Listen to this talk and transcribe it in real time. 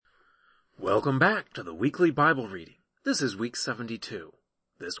Welcome back to the weekly Bible reading. This is week 72.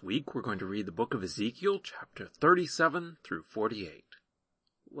 This week we're going to read the book of Ezekiel, chapter 37 through 48.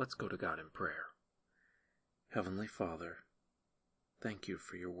 Let's go to God in prayer. Heavenly Father, thank you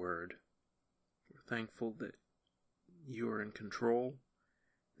for your word. We're thankful that you are in control,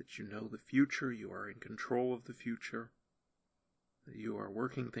 that you know the future, you are in control of the future, that you are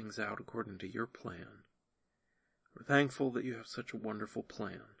working things out according to your plan. We're thankful that you have such a wonderful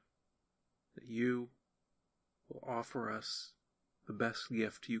plan, that you will offer us the best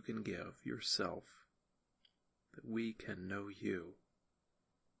gift you can give, yourself, that we can know you.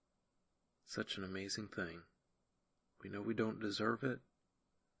 Such an amazing thing. We know we don't deserve it,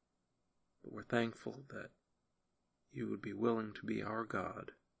 but we're thankful that you would be willing to be our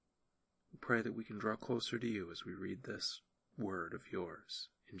God. We pray that we can draw closer to you as we read this word of yours.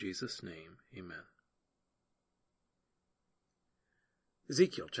 In Jesus' name, amen.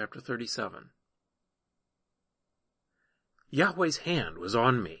 Ezekiel chapter 37. Yahweh's hand was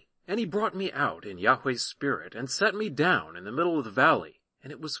on me, and he brought me out in Yahweh's spirit, and set me down in the middle of the valley, and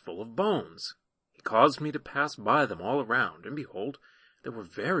it was full of bones. He caused me to pass by them all around, and behold, there were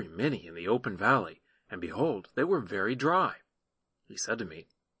very many in the open valley, and behold, they were very dry. He said to me,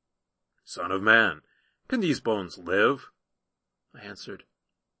 Son of man, can these bones live? I answered,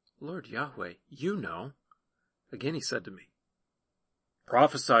 Lord Yahweh, you know. Again he said to me,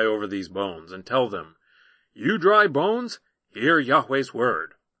 Prophesy over these bones, and tell them, You dry bones, hear Yahweh's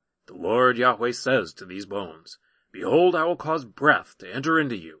word. The Lord Yahweh says to these bones, Behold, I will cause breath to enter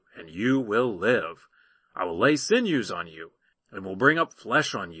into you, and you will live. I will lay sinews on you, and will bring up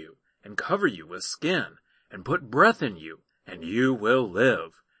flesh on you, and cover you with skin, and put breath in you, and you will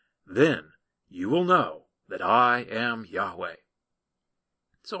live. Then you will know that I am Yahweh.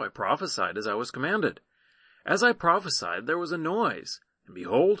 So I prophesied as I was commanded. As I prophesied, there was a noise, and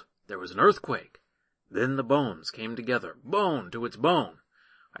behold, there was an earthquake. Then the bones came together, bone to its bone.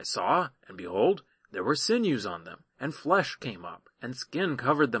 I saw, and behold, there were sinews on them, and flesh came up, and skin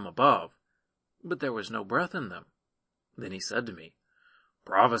covered them above. But there was no breath in them. Then he said to me,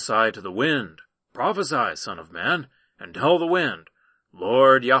 Prophesy to the wind, prophesy, son of man, and tell the wind,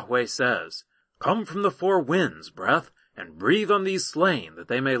 Lord Yahweh says, Come from the four winds, breath, and breathe on these slain, that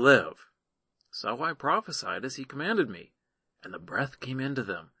they may live. So I prophesied as he commanded me, and the breath came into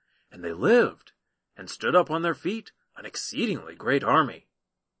them, and they lived, and stood up on their feet, an exceedingly great army.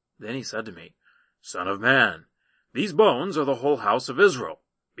 Then he said to me, Son of man, these bones are the whole house of Israel.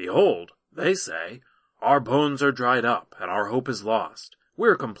 Behold, they say, Our bones are dried up, and our hope is lost. We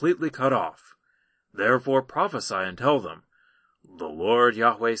are completely cut off. Therefore prophesy and tell them, The Lord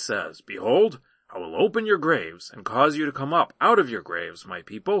Yahweh says, Behold, I will open your graves, and cause you to come up out of your graves, my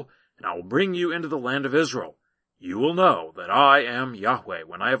people, and I will bring you into the land of Israel. You will know that I am Yahweh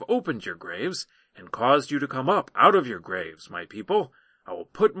when I have opened your graves, and caused you to come up out of your graves, my people. I will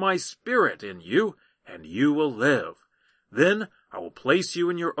put my spirit in you, and you will live. Then I will place you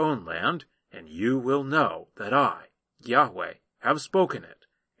in your own land, and you will know that I, Yahweh, have spoken it,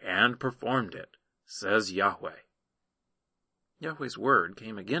 and performed it, says Yahweh. Yahweh's word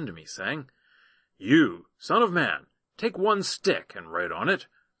came again to me, saying, You, son of man, take one stick and write on it,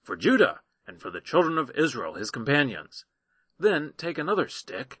 for Judah, and for the children of Israel his companions. Then take another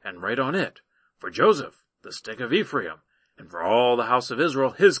stick and write on it, for Joseph, the stick of Ephraim, and for all the house of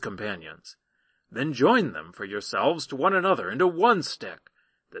Israel his companions. Then join them for yourselves to one another into one stick,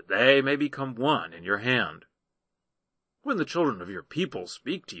 that they may become one in your hand. When the children of your people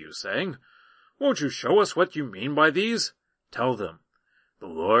speak to you, saying, Won't you show us what you mean by these? Tell them, The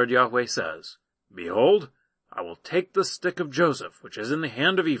Lord Yahweh says, Behold, I will take the stick of Joseph, which is in the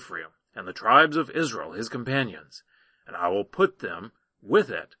hand of Ephraim, and the tribes of Israel his companions, and I will put them with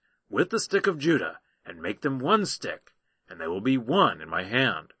it, with the stick of Judah, and make them one stick, and they will be one in my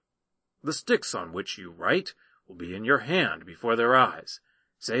hand. The sticks on which you write will be in your hand before their eyes.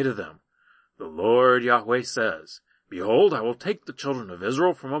 Say to them, The Lord Yahweh says, Behold, I will take the children of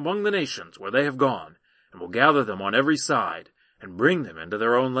Israel from among the nations where they have gone, and will gather them on every side, and bring them into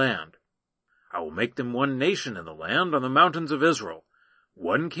their own land. I will make them one nation in the land on the mountains of Israel.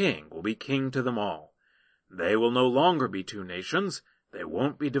 One king will be king to them all. They will no longer be two nations. They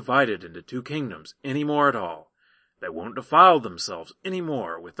won't be divided into two kingdoms any more at all. They won't defile themselves any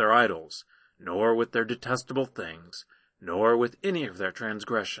more with their idols, nor with their detestable things, nor with any of their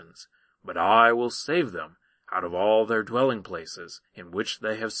transgressions. But I will save them out of all their dwelling places in which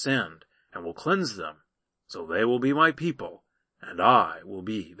they have sinned, and will cleanse them. So they will be my people, and I will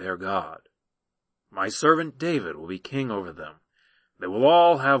be their God. My servant David will be king over them. They will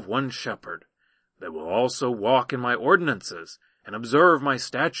all have one shepherd. They will also walk in my ordinances, and observe my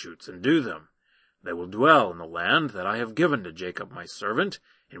statutes, and do them. They will dwell in the land that I have given to Jacob my servant,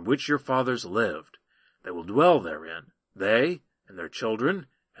 in which your fathers lived. They will dwell therein, they, and their children,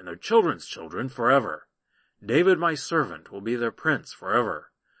 and their children's children forever. David my servant will be their prince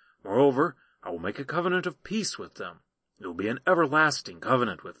forever. Moreover, I will make a covenant of peace with them. It will be an everlasting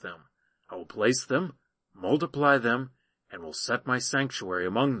covenant with them. I will place them, multiply them, and will set my sanctuary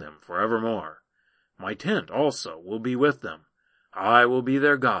among them forevermore. My tent also will be with them. I will be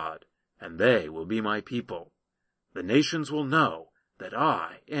their God, and they will be my people. The nations will know that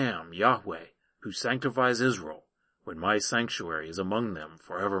I am Yahweh, who sanctifies Israel, when my sanctuary is among them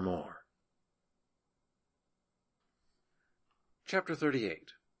forevermore. Chapter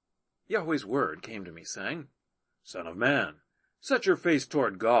 38. Yahweh's word came to me, saying, Son of man, set your face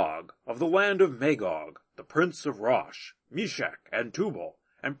toward Gog, of the land of Magog, the prince of Rosh, Meshech, and Tubal,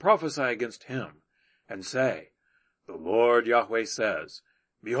 and prophesy against him, and say, The Lord Yahweh says,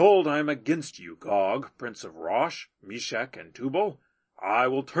 Behold, I am against you, Gog, prince of Rosh, Meshech, and Tubal. I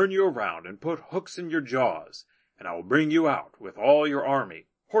will turn you around and put hooks in your jaws, and I will bring you out with all your army,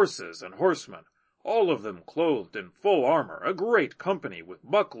 horses and horsemen, all of them clothed in full armor, a great company with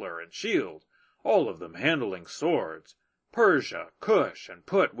buckler and shield, all of them handling swords, Persia, Cush, and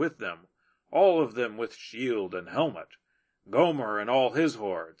Put with them, all of them with shield and helmet, Gomer and all his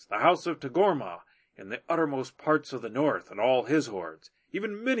hordes, the house of Togarmah, in the uttermost parts of the north and all his hordes,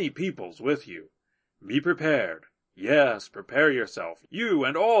 even many peoples with you. Be prepared, yes, prepare yourself, you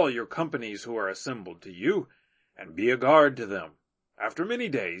and all your companies who are assembled to you, and be a guard to them. After many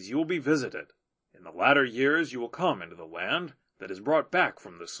days you will be visited. In the latter years you will come into the land that is brought back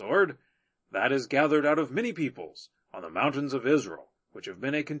from the sword, that is gathered out of many peoples, on the mountains of Israel, which have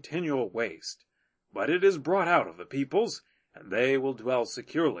been a continual waste. But it is brought out of the peoples, and they will dwell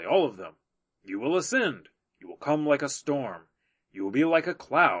securely, all of them. You will ascend, you will come like a storm, you will be like a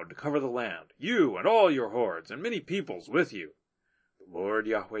cloud to cover the land, you and all your hordes, and many peoples with you. The Lord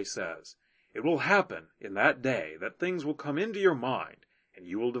Yahweh says, It will happen in that day that things will come into your mind, and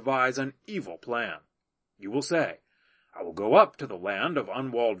you will devise an evil plan. You will say, I will go up to the land of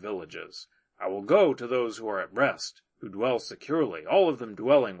unwalled villages. I will go to those who are at rest, who dwell securely, all of them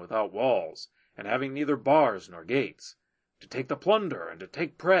dwelling without walls, and having neither bars nor gates, to take the plunder and to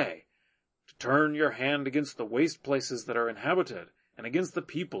take prey, to turn your hand against the waste places that are inhabited, and against the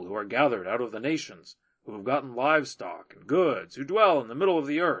people who are gathered out of the nations, who have gotten livestock and goods, who dwell in the middle of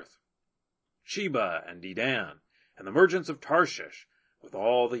the earth. Sheba and Dedan, and the merchants of Tarshish, with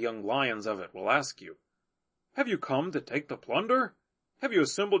all the young lions of it, will ask you, Have you come to take the plunder? Have you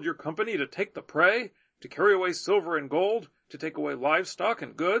assembled your company to take the prey, to carry away silver and gold, to take away livestock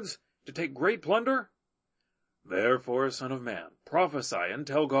and goods, to take great plunder? Therefore, Son of man, prophesy and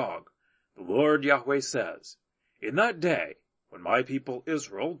tell Gog, The Lord Yahweh says, In that day, when my people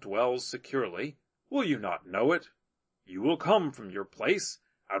Israel dwells securely, will you not know it? You will come from your place,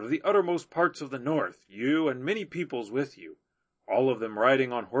 out of the uttermost parts of the north, you and many peoples with you, all of them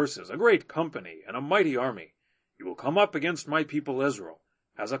riding on horses, a great company and a mighty army. You will come up against my people Israel,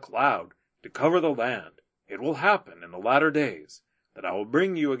 as a cloud, to cover the land. It will happen in the latter days, that I will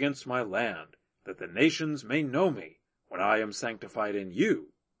bring you against my land, that the nations may know me, when I am sanctified in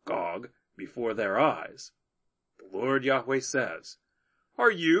you, Gog, before their eyes. The Lord Yahweh says,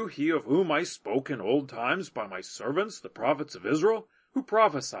 Are you he of whom I spoke in old times by my servants, the prophets of Israel, who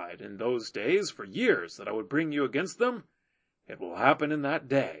prophesied in those days for years that I would bring you against them? It will happen in that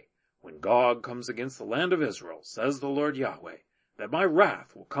day, when Gog comes against the land of Israel, says the Lord Yahweh, that my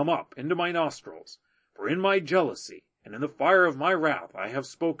wrath will come up into my nostrils, for in my jealousy and in the fire of my wrath I have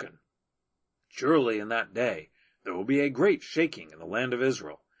spoken. Surely in that day there will be a great shaking in the land of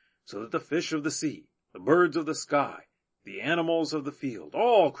Israel, so that the fish of the sea, the birds of the sky, the animals of the field,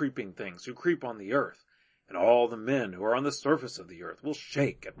 all creeping things who creep on the earth, and all the men who are on the surface of the earth will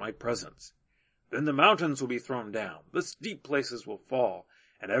shake at my presence. Then the mountains will be thrown down, the steep places will fall,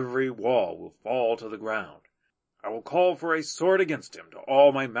 and every wall will fall to the ground. I will call for a sword against him to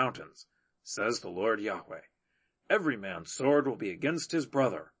all my mountains, says the Lord Yahweh. Every man's sword will be against his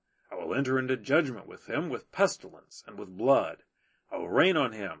brother. I will enter into judgment with him with pestilence and with blood. I will rain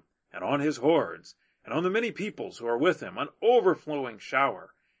on him and on his hordes, and on the many peoples who are with him, an overflowing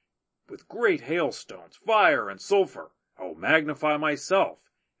shower, with great hailstones, fire, and sulfur. I will magnify myself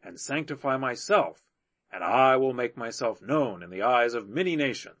and sanctify myself, and I will make myself known in the eyes of many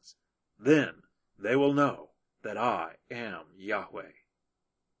nations. Then they will know that I am Yahweh.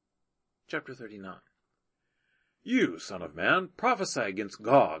 Chapter 39. You, son of man, prophesy against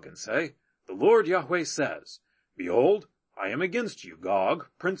Gog, and say, The Lord Yahweh says, Behold, I am against you, Gog,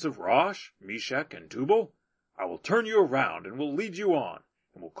 prince of Rosh, Meshech, and Tubal. I will turn you around and will lead you on,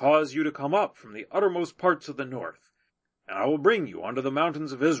 and will cause you to come up from the uttermost parts of the north. And I will bring you unto the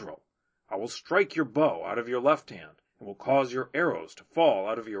mountains of Israel. I will strike your bow out of your left hand, and will cause your arrows to fall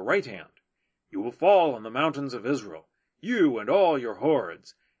out of your right hand. You will fall on the mountains of Israel, you and all your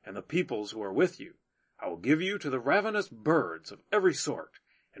hordes, and the peoples who are with you. I will give you to the ravenous birds of every sort,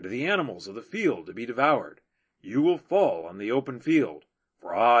 and to the animals of the field to be devoured. You will fall on the open field,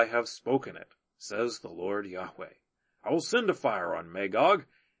 for I have spoken it, says the Lord Yahweh. I will send a fire on Magog,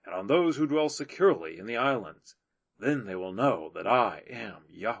 and on those who dwell securely in the islands. Then they will know that I am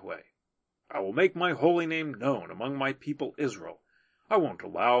Yahweh. I will make my holy name known among my people Israel. I won't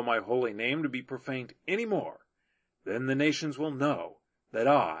allow my holy name to be profaned any more. Then the nations will know that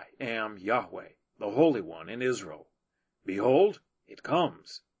I am Yahweh, the Holy One in Israel. Behold, it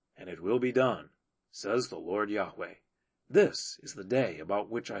comes, and it will be done, says the Lord Yahweh. This is the day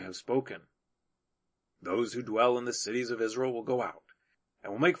about which I have spoken. Those who dwell in the cities of Israel will go out,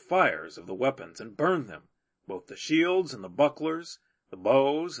 and will make fires of the weapons and burn them, both the shields and the bucklers, the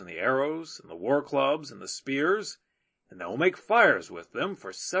bows and the arrows, and the war clubs and the spears, and they will make fires with them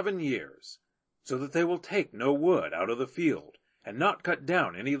for 7 years, so that they will take no wood out of the field, and not cut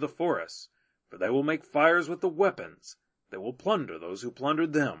down any of the forests, for they will make fires with the weapons. They will plunder those who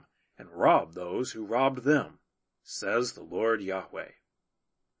plundered them, and rob those who robbed them, says the Lord Yahweh.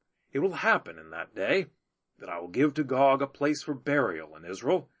 It will happen in that day that I will give to Gog a place for burial in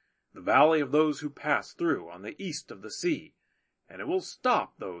Israel, the valley of those who pass through on the east of the sea, and it will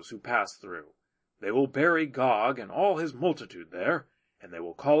stop those who pass through. They will bury Gog and all his multitude there, and they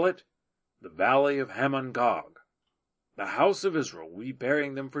will call it the valley of Hamon Gog. The house of Israel will be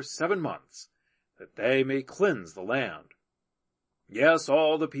burying them for 7 months, that they may cleanse the land. Yes,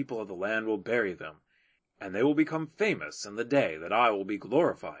 all the people of the land will bury them, and they will become famous in the day that I will be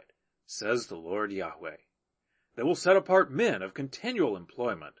glorified, says the Lord Yahweh. They will set apart men of continual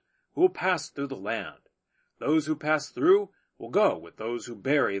employment, who will pass through the land. Those who pass through will go with those who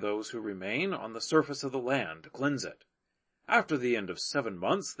bury those who remain on the surface of the land to cleanse it. After the end of 7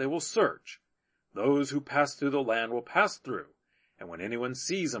 months they will search. Those who pass through the land will pass through, and when anyone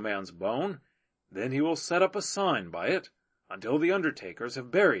sees a man's bone, then he will set up a sign by it, until the undertakers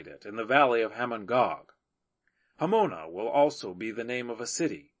have buried it in the valley of Hamon Gog. Hamona will also be the name of a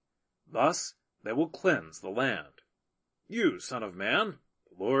city. Thus they will cleanse the land. You, son of man,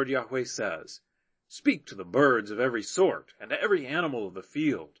 the Lord Yahweh says, speak to the birds of every sort, and to every animal of the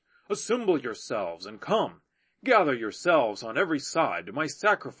field. Assemble yourselves, and come. Gather yourselves on every side to my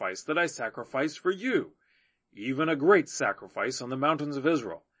sacrifice that I sacrifice for you, even a great sacrifice on the mountains of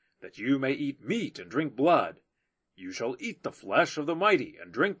Israel, that you may eat meat and drink blood. You shall eat the flesh of the mighty,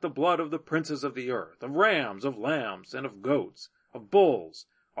 and drink the blood of the princes of the earth, of rams, of lambs, and of goats, of bulls,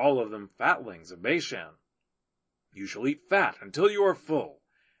 all of them fatlings of Bashan. You shall eat fat until you are full,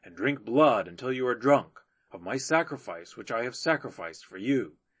 and drink blood until you are drunk, of my sacrifice which I have sacrificed for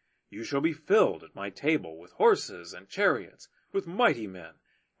you. You shall be filled at my table with horses and chariots, with mighty men,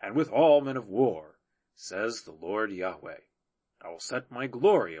 and with all men of war, says the Lord Yahweh. I will set my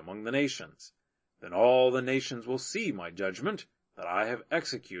glory among the nations. Then all the nations will see my judgment that I have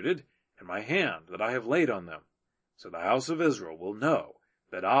executed, and my hand that I have laid on them. So the house of Israel will know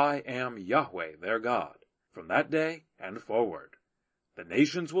that I am Yahweh their God, from that day and forward. The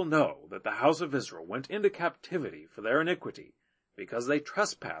nations will know that the house of Israel went into captivity for their iniquity, because they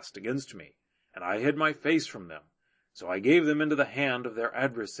trespassed against me, and I hid my face from them. So I gave them into the hand of their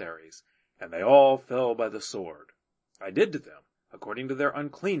adversaries, and they all fell by the sword. I did to them according to their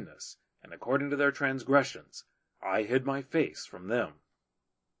uncleanness, and according to their transgressions. I hid my face from them.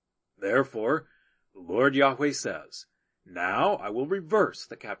 Therefore, the Lord Yahweh says, now I will reverse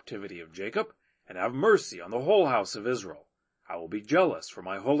the captivity of Jacob, and have mercy on the whole house of Israel. I will be jealous for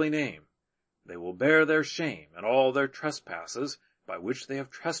my holy name. They will bear their shame and all their trespasses by which they have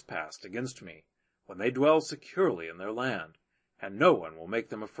trespassed against me, when they dwell securely in their land, and no one will make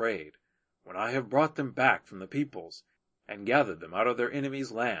them afraid, when I have brought them back from the peoples, and gathered them out of their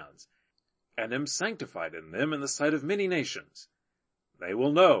enemies' lands, and am sanctified in them in the sight of many nations. They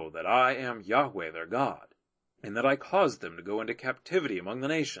will know that I am Yahweh their God, and that I caused them to go into captivity among the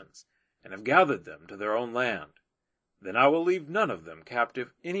nations, and have gathered them to their own land. Then I will leave none of them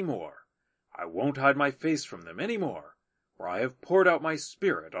captive any more. I won't hide my face from them any more, for I have poured out my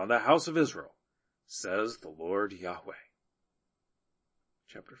spirit on the house of Israel, says the Lord Yahweh.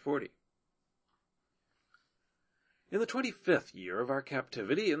 Chapter 40. In the 25th year of our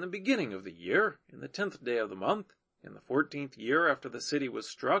captivity, in the beginning of the year, in the 10th day of the month, in the 14th year after the city was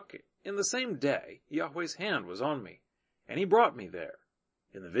struck, in the same day Yahweh's hand was on me, and he brought me there.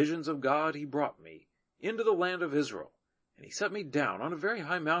 In the visions of God he brought me, into the land of Israel, and he set me down on a very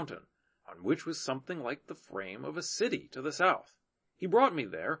high mountain, on which was something like the frame of a city to the south. He brought me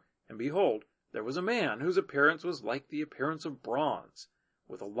there, and behold, there was a man whose appearance was like the appearance of bronze,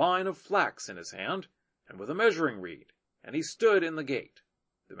 with a line of flax in his hand, and with a measuring reed, and he stood in the gate.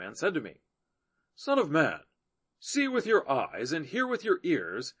 The man said to me, Son of man, see with your eyes, and hear with your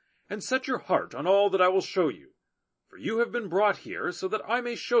ears, and set your heart on all that I will show you. For you have been brought here, so that I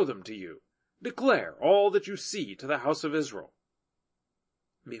may show them to you. Declare all that you see to the house of Israel.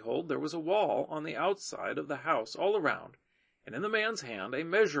 Behold, there was a wall on the outside of the house all around, and in the man's hand a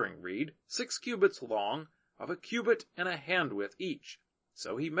measuring reed, 6 cubits long, of a cubit and a handwidth each.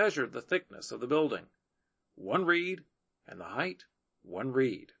 So he measured the thickness of the building. 1 reed, and the height 1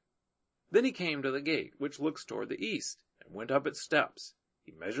 reed. Then he came to the gate, which looks toward the east, and went up its steps.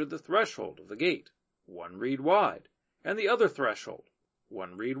 He measured the threshold of the gate, 1 reed wide, and the other threshold,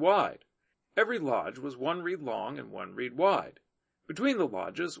 1 reed wide. Every lodge was 1 reed long and 1 reed wide. Between the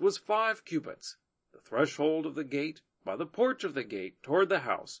lodges was 5 cubits. The threshold of the gate, by the porch of the gate toward the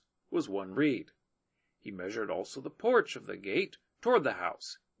house, was 1 reed. He measured also the porch of the gate toward the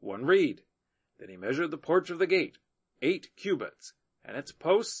house, 1 reed. Then he measured the porch of the gate, 8 cubits, and its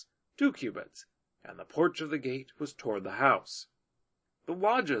posts 2 cubits, and the porch of the gate was toward the house. The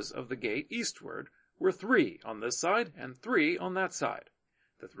lodges of the gate eastward were 3 on this side and 3 on that side.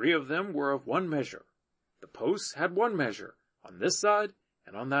 The 3 of them were of 1 measure. The posts had 1 measure, on this side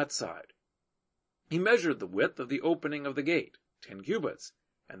and on that side. He measured the width of the opening of the gate, 10 cubits,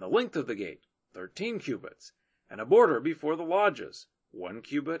 and the length of the gate, 13 cubits, and a border before the lodges, 1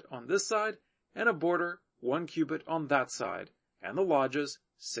 cubit on this side, and a border 1 cubit on that side, and the lodges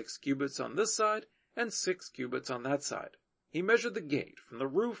 6 cubits on this side, and 6 cubits on that side. He measured the gate from the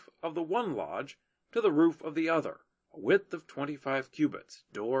roof of the one lodge to the roof of the other, a width of 25 cubits,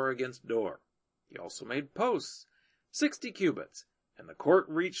 door against door. He also made posts, 60 cubits, and the court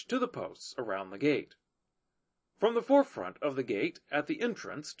reached to the posts around the gate. From the forefront of the gate at the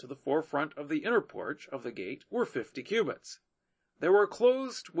entrance to the forefront of the inner porch of the gate were 50 cubits. There were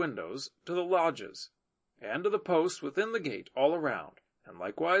closed windows to the lodges, and to the posts within the gate all around, and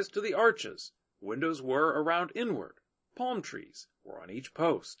likewise to the arches. Windows were around inward. Palm trees were on each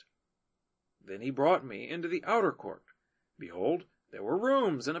post. Then he brought me into the outer court. Behold, there were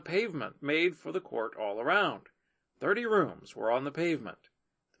rooms in a pavement made for the court all around. 30 rooms were on the pavement.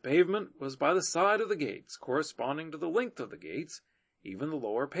 The pavement was by the side of the gates, corresponding to the length of the gates, even the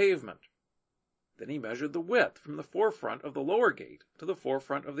lower pavement. Then he measured the width from the forefront of the lower gate to the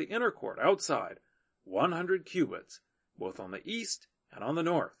forefront of the inner court outside, 100 cubits, both on the east and on the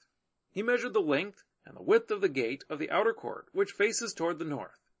north. He measured the length and the width of the gate of the outer court, which faces toward the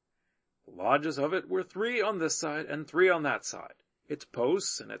north. The lodges of it were 3 on this side and 3 on that side. Its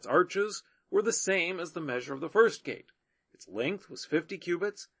posts and its arches were the same as the measure of the first gate. Its length was 50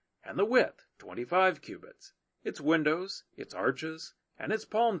 cubits, and the width 25 cubits. Its windows, its arches, and its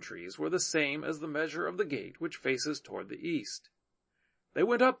palm trees were the same as the measure of the gate which faces toward the east. They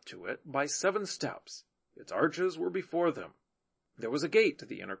went up to it by 7 steps. Its arches were before them. There was a gate to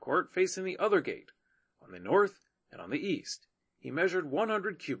the inner court facing the other gate, on the north and on the east. He measured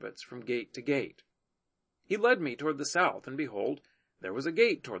 100 cubits from gate to gate. He led me toward the south, and behold, there was a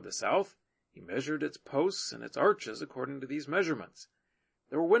gate toward the south. He measured its posts and its arches according to these measurements.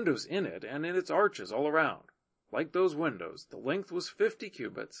 There were windows in it and in its arches all around. Like those windows, the length was 50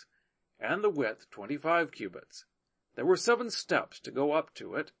 cubits, and the width 25 cubits. There were 7 steps to go up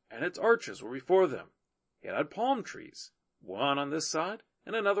to it, and its arches were before them. It had palm trees, one on this side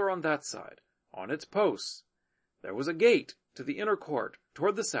and another on that side, on its posts. There was a gate to the inner court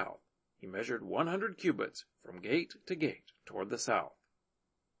toward the south. He measured 100 cubits from gate to gate toward the south.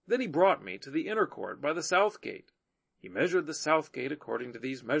 Then he brought me to the inner court by the south gate. He measured the south gate according to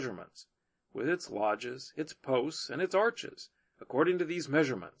these measurements, with its lodges, its posts, and its arches, according to these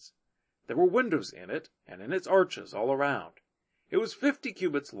measurements. There were windows in it and in its arches all around. It was 50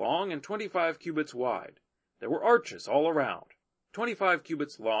 cubits long and 25 cubits wide. There were arches all around, 25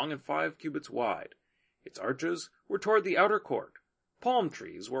 cubits long and 5 cubits wide. Its arches were toward the outer court. Palm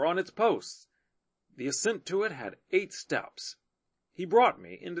trees were on its posts. The ascent to it had 8 steps. He brought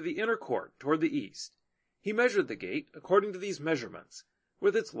me into the inner court toward the east. He measured the gate according to these measurements,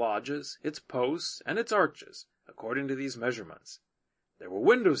 with its lodges, its posts, and its arches, according to these measurements. There were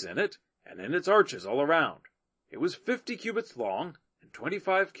windows in it and in its arches all around. It was 50 cubits long and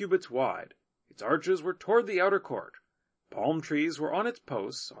 25 cubits wide. Its arches were toward the outer court. Palm trees were on its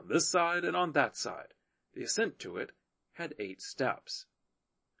posts on this side and on that side. The ascent to it had 8 steps.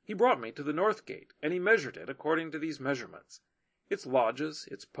 He brought me to the north gate, and he measured it according to these measurements, its lodges,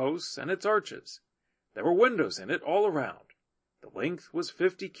 its posts, and its arches. There were windows in it all around. The length was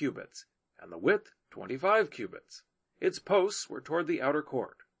 50 cubits, and the width 25 cubits. Its posts were toward the outer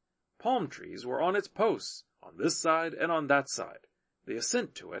court. Palm trees were on its posts, on this side and on that side. The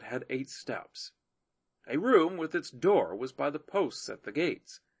ascent to it had 8 steps. A room with its door was by the posts at the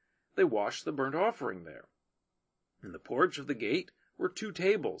gates. They washed the burnt offering there. In the porch of the gate were 2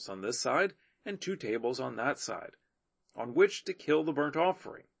 tables on this side and 2 tables on that side, on which to kill the burnt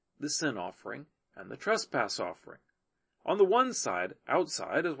offering, the sin offering, and the trespass offering. On the one side,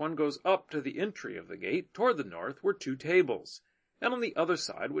 outside, as one goes up to the entry of the gate toward the north, were 2 tables, and on the other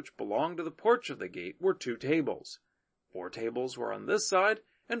side, which belonged to the porch of the gate, were 2 tables. 4 tables were on this side,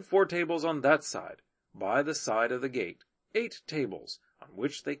 and 4 tables on that side, by the side of the gate, 8 tables, on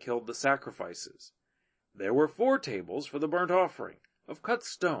which they killed the sacrifices. There were 4 tables for the burnt offering, of cut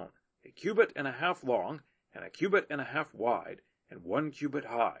stone, 1.5 cubits long, and 1.5 cubits wide, and 1 cubit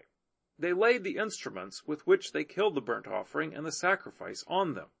high. They laid the instruments with which they killed the burnt offering and the sacrifice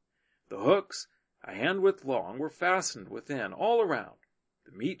on them. The hooks, 1 handwidth long, were fastened within all around.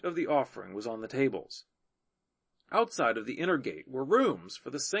 The meat of the offering was on the tables. Outside of the inner gate were rooms for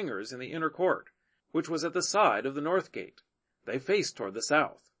the singers in the inner court, which was at the side of the north gate. They faced toward the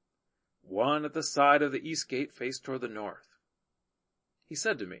south. One at the side of the east gate faced toward the north. He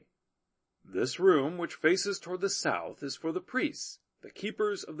said to me, "This room which faces toward the south is for the priests, the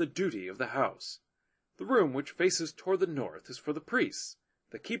keepers of the duty of the house. The room which faces toward the north is for the priests,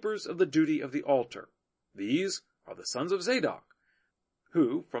 the keepers of the duty of the altar. These are the sons of Zadok,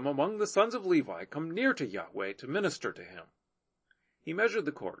 who from among the sons of Levi come near to Yahweh to minister to him." He measured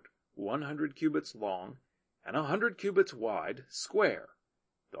the court, 100 cubits long, and 100 cubits wide, square.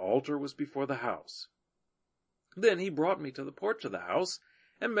 The altar was before the house. Then he brought me to the porch of the house,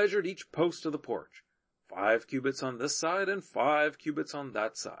 and measured each post of the porch, 5 cubits on this side, and 5 cubits on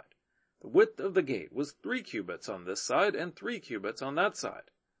that side. The width of the gate was 3 cubits on this side, and 3 cubits on that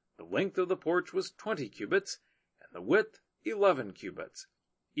side. The length of the porch was 20 cubits, and the width 11 cubits,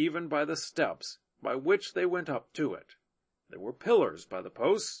 even by the steps by which they went up to it. There were pillars by the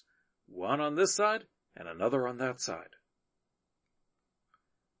posts, one on this side, and another on that side.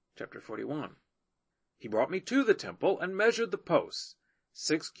 Chapter 41. He brought me to the temple, and measured the posts,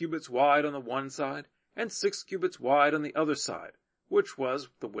 6 cubits wide on the one side, and 6 cubits wide on the other side, which was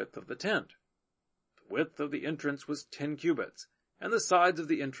the width of the tent. The width of the entrance was 10 cubits, and the sides of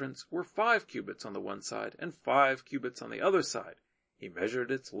the entrance were 5 cubits on the one side, and 5 cubits on the other side. He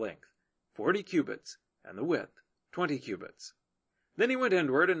measured its length, 40 cubits, and the width, 20 cubits. Then he went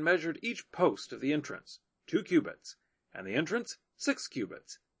inward and measured each post of the entrance, 2 cubits, and the entrance 6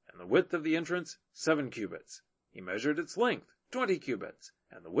 cubits, and the width of the entrance 7 cubits. He measured its length, 20 cubits,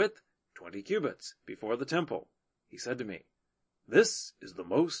 and the width 20 cubits, before the temple. He said to me, "This is the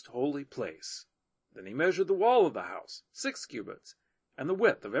most holy place." Then he measured the wall of the house, 6 cubits, and the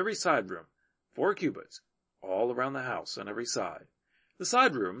width of every side room, 4 cubits, all around the house on every side. The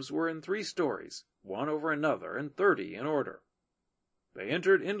side rooms were in 3 stories, one over another, and 30 in order. They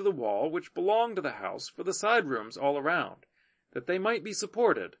entered into the wall which belonged to the house for the side rooms all around, that they might be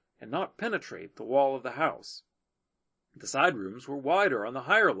supported and not penetrate the wall of the house. The side rooms were wider on the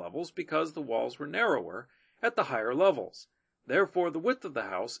higher levels because the walls were narrower at the higher levels. Therefore the width of the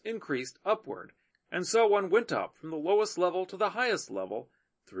house increased upward, and so one went up from the lowest level to the highest level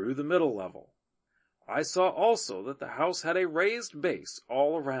through the middle level. I saw also that the house had a raised base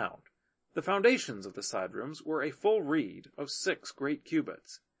all around. The foundations of the side rooms were a full reed of 6 great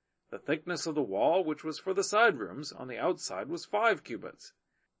cubits. The thickness of the wall which was for the side rooms on the outside was 5 cubits.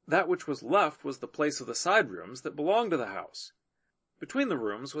 That which was left was the place of the side rooms that belonged to the house. Between the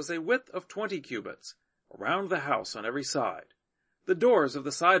rooms was a width of 20 cubits, around the house on every side. The doors of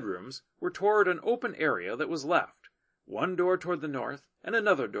the side rooms were toward an open area that was left, one door toward the north and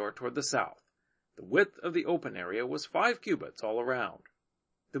another door toward the south. The width of the open area was 5 cubits all around.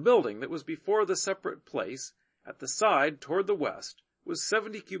 The building that was before the separate place at the side toward the west was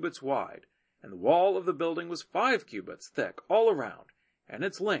 70 cubits wide, and the wall of the building was 5 cubits thick all around, and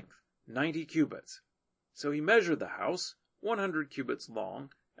its length 90 cubits. So he measured the house 100 cubits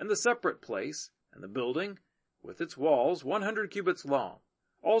long, and the separate place, and the building, with its walls 100 cubits long,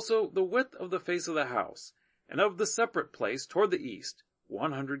 also the width of the face of the house, and of the separate place toward the east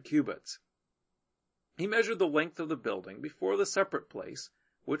 100 cubits. He measured the length of the building before the separate place,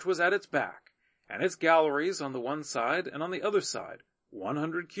 which was at its back, and its galleries on the one side and on the other side,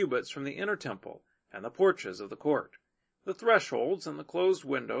 100 cubits from the inner temple and the porches of the court. The thresholds and the closed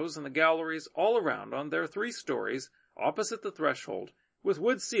windows and the galleries all around on their 3 stories opposite the threshold, with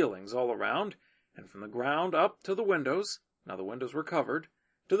wood ceilings all around, and from the ground up to the windows, now the windows were covered,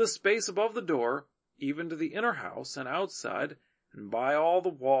 to the space above the door, even to the inner house and outside, and by all the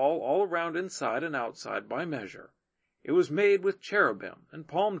wall all around inside and outside by measure. It was made with cherubim and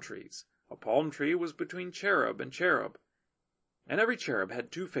palm trees. A palm tree was between cherub and cherub. And every cherub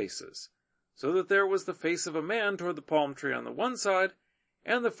had 2 faces, so that there was the face of a man toward the palm tree on the one side,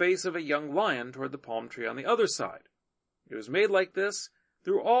 and the face of a young lion toward the palm tree on the other side. It was made like this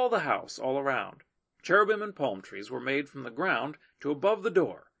through all the house all around. Cherubim and palm trees were made from the ground to above the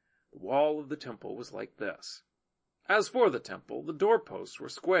door. The wall of the temple was like this. As for the temple, the doorposts were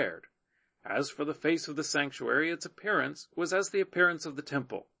squared. As for the face of the sanctuary, its appearance was as the appearance of the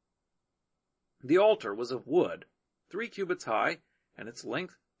temple. The altar was of wood, 3 cubits high, and its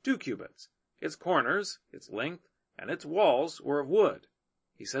length 2 cubits. Its corners, its length, and its walls were of wood.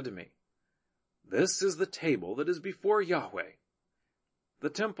 He said to me, "This is the table that is before Yahweh." The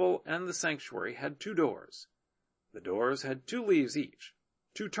temple and the sanctuary had 2 doors. The doors had 2 leaves each,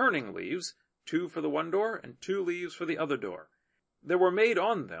 2 turning leaves, 2 for the one door and 2 leaves for the other door. There were made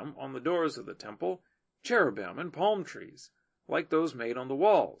on them, on the doors of the temple, cherubim and palm trees, like those made on the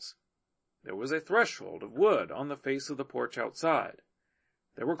walls. There was a threshold of wood on the face of the porch outside.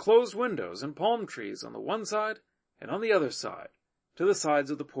 There were closed windows and palm trees on the one side and on the other side, to the sides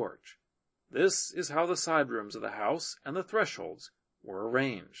of the porch. This is how the side rooms of the house and the thresholds were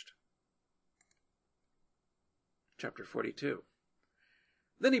arranged. Chapter 42.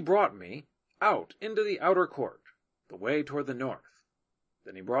 Then he brought me out into the outer court, the way toward the north.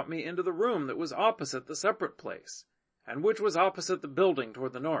 Then he brought me into the room that was opposite the separate place, and which was opposite the building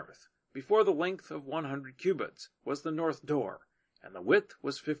toward the north. Before the length of 100 cubits was the north door, and the width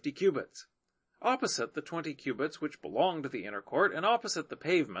was 50 cubits. Opposite the 20 cubits which belonged to the inner court, and opposite the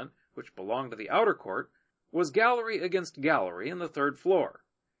pavement which belonged to the outer court, was gallery against gallery in the 3rd floor.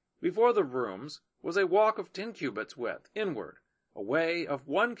 Before the rooms was a walk of 10 cubits width, inward, a way of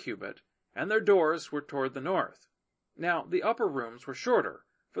 1 cubit, and their doors were toward the north. Now the upper rooms were shorter,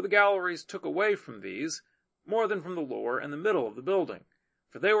 for the galleries took away from these more than from the lower and the middle of the building,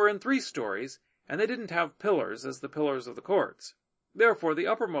 for they were in 3 stories, and they didn't have pillars as the pillars of the courts. Therefore the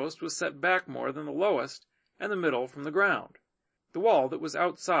uppermost was set back more than the lowest, and the middle from the ground. The wall that was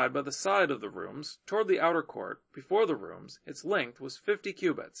outside by the side of the rooms, toward the outer court, before the rooms, its length was 50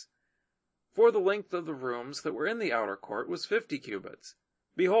 cubits. For the length of the rooms that were in the outer court was 50 cubits.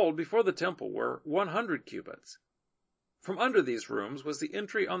 Behold, before the temple were 100 cubits. From under these rooms was the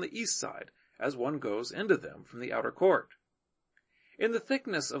entry on the east side, as one goes into them from the outer court. In the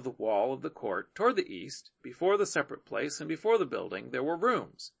thickness of the wall of the court toward the east, before the separate place and before the building, there were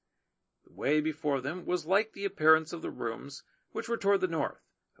rooms. The way before them was like the appearance of the rooms which were toward the north.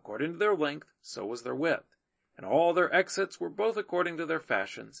 According to their length, so was their width, and all their exits were both according to their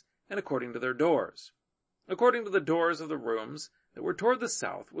fashions, and according to their doors. According to the doors of the rooms that were toward the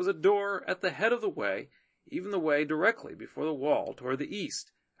south was a door at the head of the way, even the way directly before the wall toward the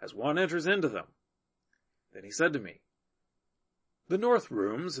east, as one enters into them. Then he said to me, "The north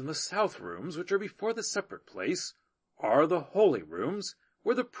rooms and the south rooms, which are before the separate place, are the holy rooms,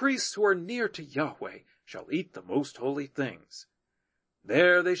 where the priests who are near to Yahweh shall eat the most holy things.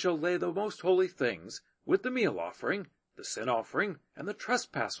 There they shall lay the most holy things, with the meal offering, the sin offering, and the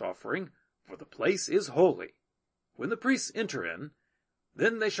trespass offering, for the place is holy. When the priests enter in,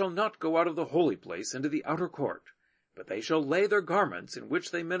 then they shall not go out of the holy place into the outer court, but they shall lay their garments in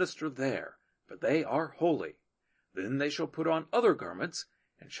which they minister there, for they are holy. Then they shall put on other garments,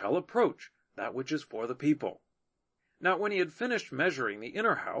 and shall approach that which is for the people." Now when he had finished measuring the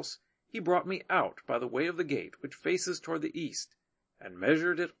inner house, he brought me out by the way of the gate which faces toward the east, and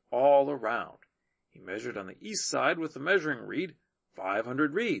measured it all around. He measured on the east side with the measuring reed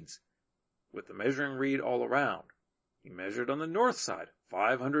 500 reeds, with the measuring reed all around. He measured on the north side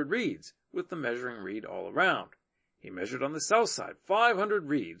 500 reeds, with the measuring reed all around. He measured on the south side 500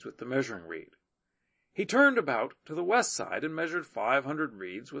 reeds with the measuring reed. He turned about to the west side and measured 500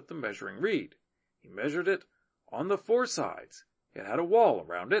 reeds with the measuring reed. He measured it on the 4 sides. It had a wall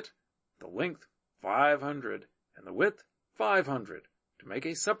around it, the length 500 and the width 500, to make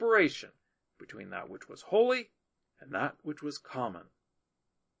a separation between that which was holy and that which was common.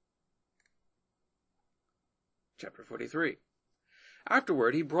 Chapter 43.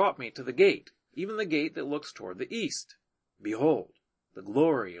 Afterward he brought me to the gate, even the gate that looks toward the east. Behold, the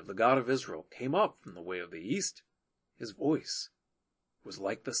glory of the God of Israel came up from the way of the east. His voice was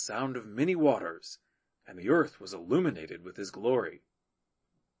like the sound of many waters, and the earth was illuminated with his glory.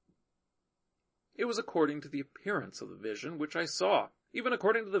 It was according to the appearance of the vision which I saw, even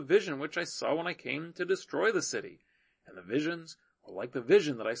according to the vision which I saw when I came to destroy the city. And the visions were like the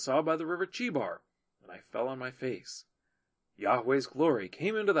vision that I saw by the river Chebar, and I fell on my face. Yahweh's glory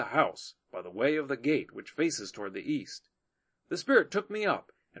came into the house by the way of the gate which faces toward the east. The Spirit took me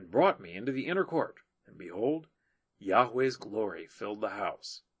up and brought me into the inner court, and behold, Yahweh's glory filled the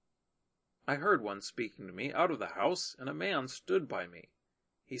house. I heard one speaking to me out of the house, and a man stood by me.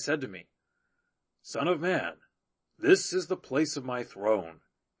 He said to me, Son of man, this is the place of my throne,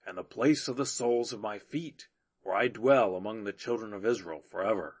 and the place of the soles of my feet, where I dwell among the children of Israel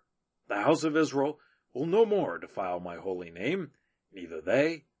forever. The house of Israel will no more defile my holy name, neither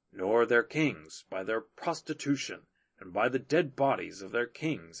they nor their kings, by their prostitution, and by the dead bodies of their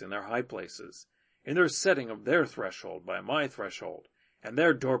kings in their high places, in their setting of their threshold by my threshold, and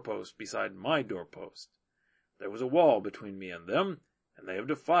their doorpost beside my doorpost. There was a wall between me and them, and they have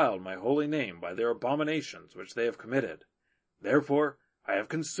defiled my holy name by their abominations which they have committed. Therefore I have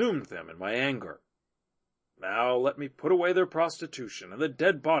consumed them in my anger. Now let me put away their prostitution and the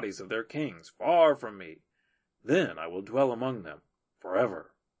dead bodies of their kings far from me. Then I will dwell among them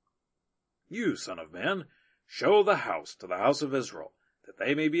forever. You, son of man, show the house to the house of Israel, that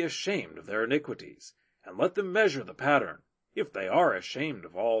they may be ashamed of their iniquities, and let them measure the pattern. If they are ashamed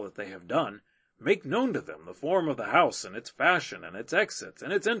of all that they have done, make known to them the form of the house and its fashion and its exits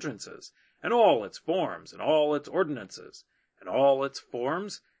and its entrances, and all its forms and all its ordinances, and all its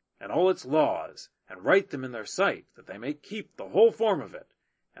forms and all its laws, and write them in their sight, that they may keep the whole form of it,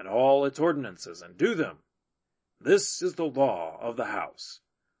 and all its ordinances, and do them. This is the law of the house.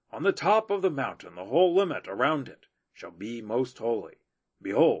 On the top of the mountain the whole limit around it shall be most holy.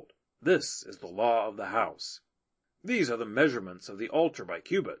 Behold, this is the law of the house. These are the measurements of the altar by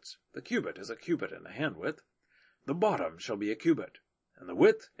cubits. The cubit is a cubit and a handwidth. The bottom shall be a cubit, and the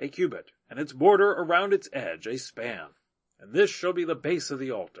width a cubit, and its border around its edge a span. And this shall be the base of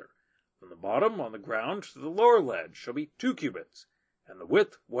the altar. From the bottom on the ground to the lower ledge shall be 2 cubits, and the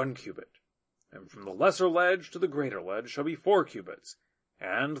width 1 cubit. And from the lesser ledge to the greater ledge shall be 4 cubits,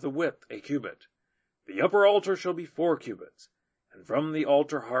 and the width a cubit. The upper altar shall be 4 cubits, and from the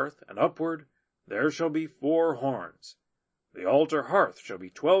altar hearth and upward there shall be 4 horns. The altar hearth shall be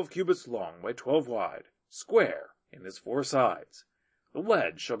 12 cubits long by 12 wide, square in its 4 sides. The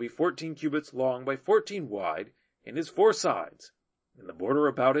ledge shall be 14 cubits long by 14 wide in its 4 sides, and the border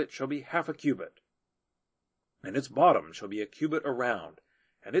about it shall be half a cubit. And its bottom shall be a cubit around,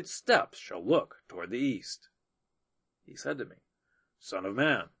 and its steps shall look toward the east. He said to me, Son of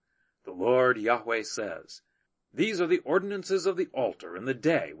man, the Lord Yahweh says, These are the ordinances of the altar in the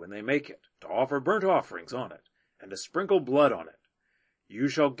day when they make it, to offer burnt offerings on it, and to sprinkle blood on it. You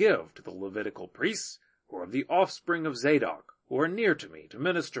shall give to the Levitical priests, who are of the offspring of Zadok, who are near to me, to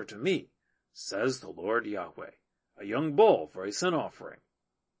minister to me, says the Lord Yahweh, a young bull for a sin offering.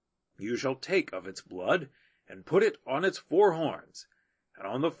 You shall take of its blood, and put it on its 4 horns, and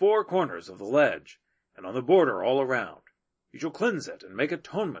on the 4 corners of the ledge, and on the border all around. You shall cleanse it, and make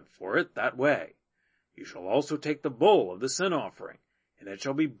atonement for it that way. You shall also take the bull of the sin offering, and it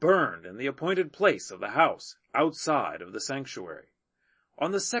shall be burned in the appointed place of the house, outside of the sanctuary.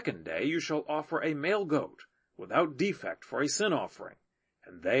 On the 2nd day you shall offer a male goat, without defect for a sin offering,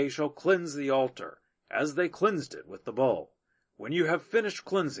 and they shall cleanse the altar, as they cleansed it with the bull. When you have finished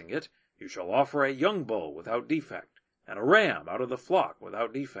cleansing it, you shall offer a young bull without defect, and a ram out of the flock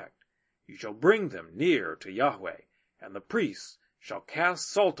without defect. You shall bring them near to Yahweh, and the priests shall cast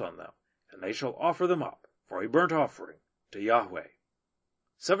salt on them, and they shall offer them up for a burnt offering to Yahweh.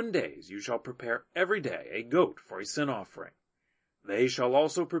 7 days you shall prepare every day a goat for a sin offering. They shall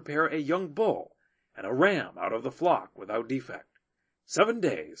also prepare a young bull, and a ram out of the flock without defect. 7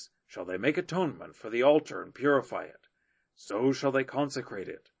 days shall they make atonement for the altar and purify it. So shall they consecrate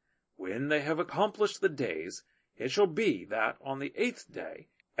it. When they have accomplished the days, it shall be that on the 8th day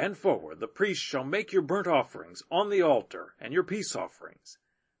and forward the priest shall make your burnt offerings on the altar and your peace offerings.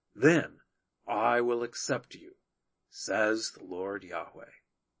 Then I will accept you, says the Lord Yahweh.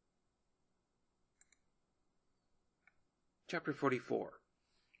 Chapter 44.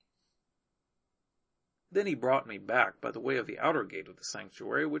 Then he brought me back by the way of the outer gate of the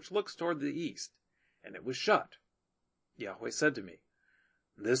sanctuary, which looks toward the east, and it was shut. Yahweh said to me,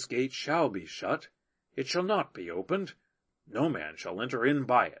 This gate shall be shut, it shall not be opened, no man shall enter in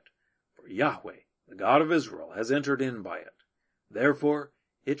by it, for Yahweh, the God of Israel, has entered in by it. Therefore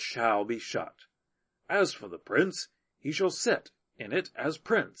it shall be shut. As for the prince, he shall sit in it as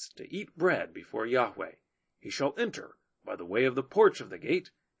prince, to eat bread before Yahweh. He shall enter by the way of the porch of the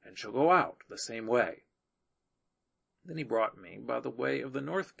gate, and shall go out the same way. Then he brought me by the way of the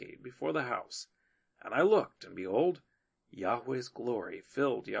north gate before the house, and I looked, and behold, Yahweh's glory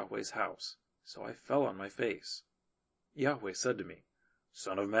filled Yahweh's house. So I fell on my face. Yahweh said to me,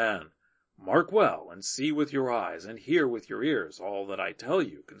 Son of man, Mark well, and see with your eyes, and hear with your ears all that I tell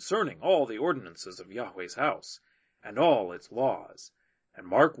you concerning all the ordinances of Yahweh's house, and all its laws. And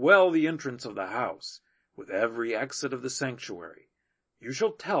mark well the entrance of the house, with every exit of the sanctuary. You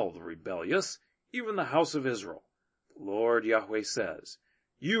shall tell the rebellious, even the house of Israel. The Lord Yahweh says,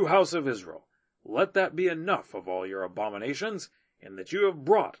 You house of Israel, let that be enough of all your abominations, in that you have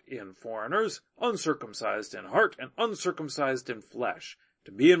brought in foreigners, uncircumcised in heart and uncircumcised in flesh,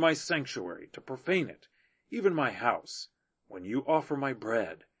 to be in my sanctuary, to profane it, even my house, when you offer my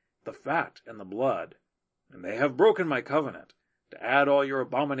bread, the fat and the blood. And they have broken my covenant, to add all your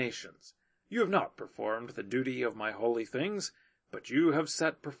abominations. You have not performed the duty of my holy things, but you have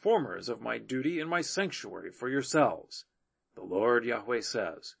set performers of my duty in my sanctuary for yourselves. The Lord Yahweh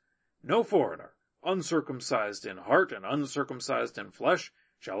says, No foreigner, uncircumcised in heart and uncircumcised in flesh,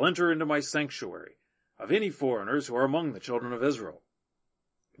 shall enter into my sanctuary, of any foreigners who are among the children of Israel.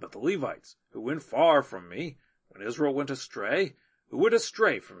 But the Levites, who went far from me, when Israel went astray, who went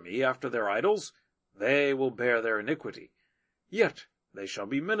astray from me after their idols, they will bear their iniquity. Yet they shall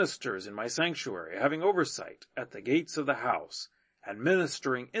be ministers in my sanctuary, having oversight at the gates of the house, and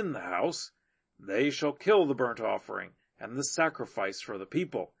ministering in the house. They shall kill the burnt offering and the sacrifice for the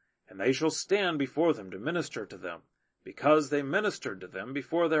people, and they shall stand before them to minister to them, because they ministered to them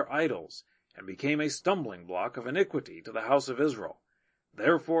before their idols, and became a stumbling block of iniquity to the house of Israel.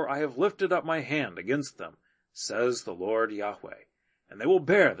 Therefore I have lifted up my hand against them, says the Lord Yahweh, and they will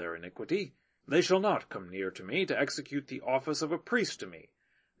bear their iniquity. They shall not come near to me to execute the office of a priest to me,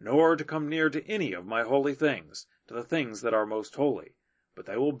 nor to come near to any of my holy things, to the things that are most holy, but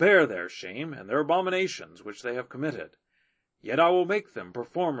they will bear their shame and their abominations which they have committed. Yet I will make them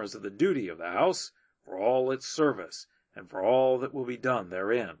performers of the duty of the house, for all its service, and for all that will be done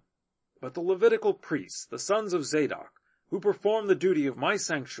therein. But the Levitical priests, the sons of Zadok, who perform the duty of my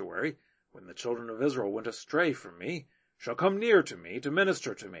sanctuary, when the children of Israel went astray from me, shall come near to me to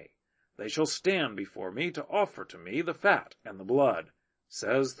minister to me. They shall stand before me to offer to me the fat and the blood,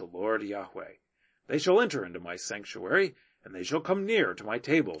 says the Lord Yahweh. They shall enter into my sanctuary, and they shall come near to my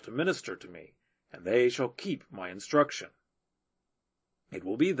table to minister to me, and they shall keep my instruction. It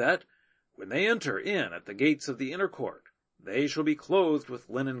will be that, when they enter in at the gates of the inner court, they shall be clothed with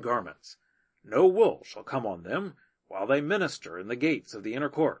linen garments. No wool shall come on them, while they minister in the gates of the inner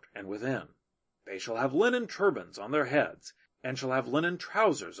court and within. They shall have linen turbans on their heads, and shall have linen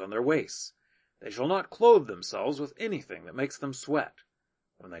trousers on their waists. They shall not clothe themselves with anything that makes them sweat.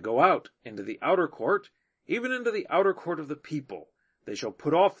 When they go out into the outer court, even into the outer court of the people, they shall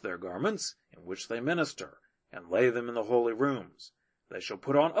put off their garments, in which they minister, and lay them in the holy rooms. They shall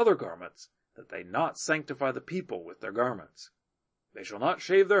put on other garments, that they not sanctify the people with their garments. They shall not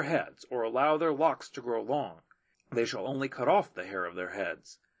shave their heads, or allow their locks to grow long. They shall only cut off the hair of their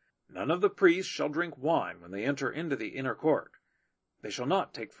heads. None of the priests shall drink wine when they enter into the inner court. They shall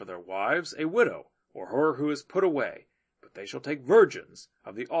not take for their wives a widow, or her who is put away, but they shall take virgins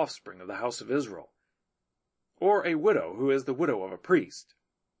of the offspring of the house of Israel, or a widow who is the widow of a priest.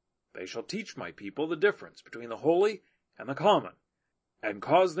 They shall teach my people the difference between the holy and the common, and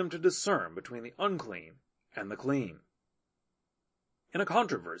cause them to discern between the unclean and the clean. In a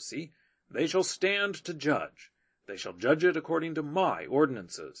controversy they shall stand to judge. They shall judge it according to my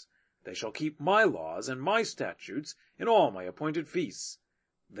ordinances. They shall keep my laws and my statutes in all my appointed feasts.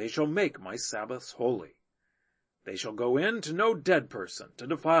 They shall make my Sabbaths holy. They shall go in to no dead person to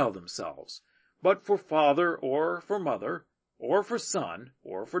defile themselves, but for father or for mother, or for son,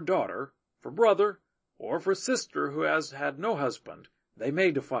 or for daughter, for brother, or for sister who has had no husband, they may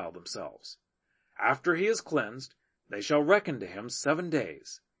defile themselves. After he is cleansed, they shall reckon to him 7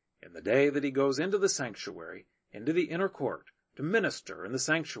 days. In the day that he goes into the sanctuary, into the inner court, to minister in the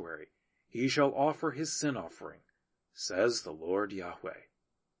sanctuary, he shall offer his sin offering, says the Lord Yahweh.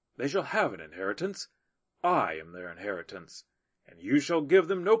 They shall have an inheritance. I am their inheritance, and you shall give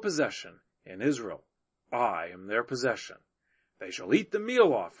them no possession in Israel. I am their possession. They shall eat the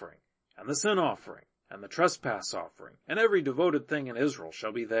meal offering, and the sin offering, and the trespass offering, and every devoted thing in Israel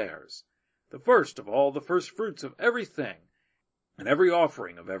shall be theirs. The first of all the first fruits of everything, and every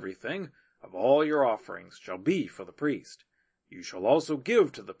offering of everything, of all your offerings, shall be for the priest. You shall also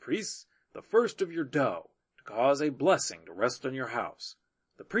give to the priests the first of your dough, to cause a blessing to rest on your house.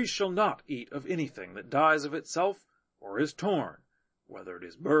 The priest shall not eat of anything that dies of itself, or is torn, whether it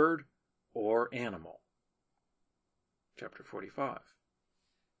is bird or animal. Chapter 45.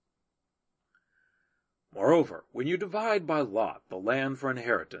 Moreover, when you divide by lot the land for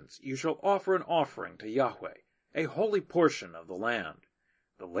inheritance, you shall offer an offering to Yahweh, a holy portion of the land.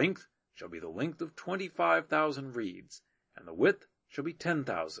 The length shall be the length of 25,000 reeds, and the width shall be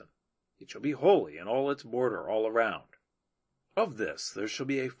 10,000. It shall be holy in all its border all around. Of this there shall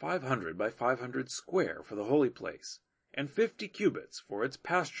be a 500 by 500 square for the holy place, and 50 cubits for its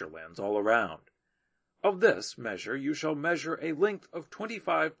pasture lands all around. Of this measure you shall measure a length of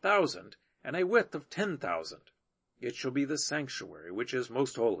 25,000, and a width of 10,000. It shall be the sanctuary which is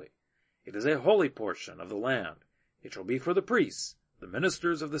most holy. It is a holy portion of the land. It shall be for the priests, the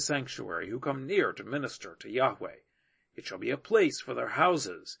ministers of the sanctuary, who come near to minister to Yahweh. It shall be a place for their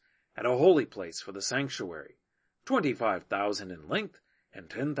houses, and a holy place for the sanctuary. 25,000 in length, and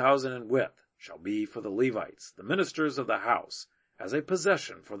 10,000 in width shall be for the Levites, the ministers of the house, as a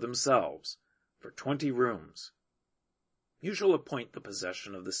possession for themselves, for 20 rooms. You shall appoint the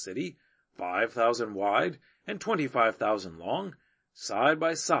possession of the city, 5,000 wide, and 25,000 long, side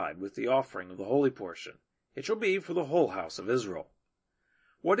by side with the offering of the holy portion. It shall be for the whole house of Israel.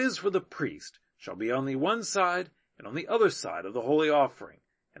 What is for the priest shall be on the one side and on the other side of the holy offering,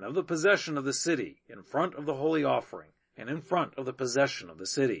 and of the possession of the city, in front of the holy offering, and in front of the possession of the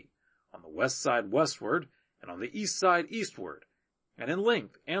city, on the west side westward, and on the east side eastward, and in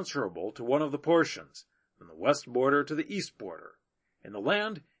length answerable to one of the portions, from the west border to the east border. In the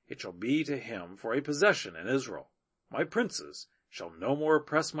land it shall be to him for a possession in Israel. My princes shall no more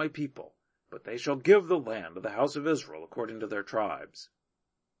oppress my people, but they shall give the land to the house of Israel according to their tribes.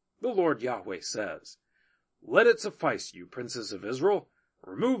 The Lord Yahweh says, Let it suffice you, princes of Israel.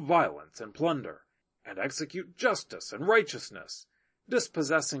 Remove violence and plunder, and execute justice and righteousness,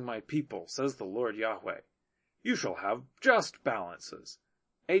 dispossessing my people, says the Lord Yahweh. You shall have just balances,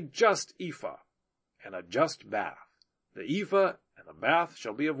 a just ephah, and a just bath. The ephah and the bath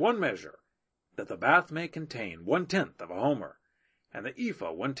shall be of one measure, that the bath may contain 1/10 of a homer, and the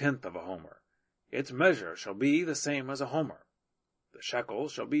ephah 1/10 of a homer. Its measure shall be the same as a homer. The shekel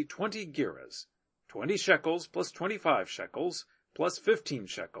shall be 20 gerahs. 20 shekels plus 25 shekels plus 15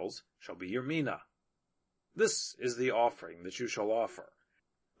 shekels shall be your mina. This is the offering that you shall offer,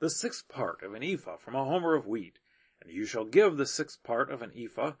 the 6th part of an ephah from a homer of wheat, and you shall give the 6th part of an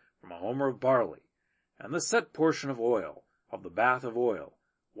ephah from a homer of barley, and the set portion of oil, of the bath of oil,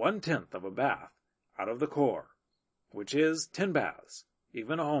 1/10 of a bath, out of the core, which is 10 baths,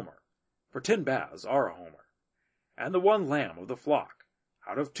 even a homer, for 10 baths are a homer, and the 1 lamb of the flock,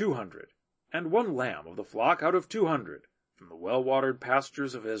 out of 200, and 1 lamb of the flock out of 200, from the well-watered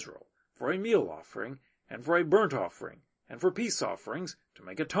pastures of Israel, for a meal offering, and for a burnt offering, and for peace offerings, to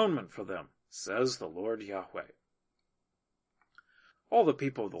make atonement for them, says the Lord Yahweh. All the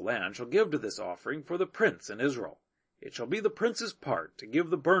people of the land shall give to this offering for the prince in Israel. It shall be the prince's part to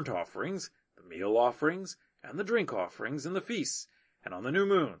give the burnt offerings, the meal offerings, and the drink offerings in the feasts, and on the new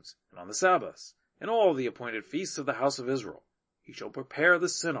moons, and on the Sabbaths, and all the appointed feasts of the house of Israel. He shall prepare the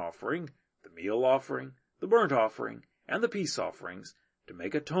sin offering, the meal offering, the burnt offering, and the peace offerings, to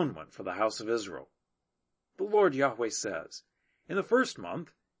make atonement for the house of Israel. The Lord Yahweh says, In the 1st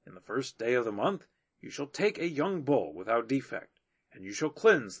month, in the 1st day of the month, you shall take a young bull without defect, and you shall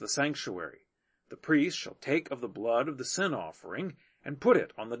cleanse the sanctuary. The priest shall take of the blood of the sin offering, and put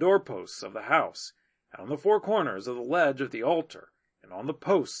it on the doorposts of the house, and on the 4 corners of the ledge of the altar, and on the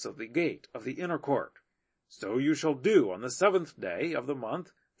posts of the gate of the inner court. So you shall do on the 7th day of the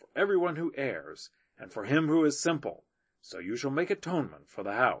month for everyone who errs, and for him who is simple. So you shall make atonement for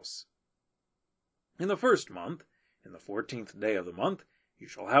the house. In the 1st month, in the 14th day of the month, you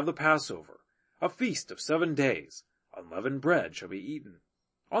shall have the Passover, a feast of 7 days. Unleavened bread shall be eaten.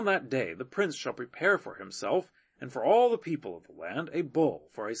 On that day the prince shall prepare for himself, and for all the people of the land, a bull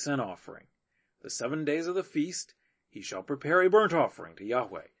for a sin offering. The 7 days of the feast he shall prepare a burnt offering to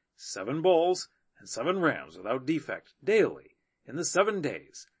Yahweh, 7 bulls and 7 rams without defect daily in the 7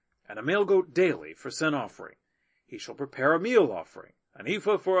 days, and a male goat daily for sin offering. He shall prepare a meal offering, an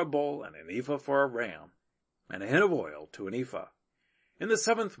ephah for a bull, and an ephah for a ram, and a hin of oil to an ephah. In the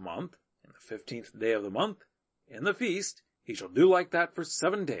 7th month, in the 15th day of the month, in the feast, he shall do like that for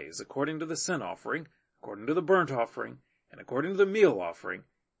 7 days, according to the sin offering, according to the burnt offering, and according to the meal offering,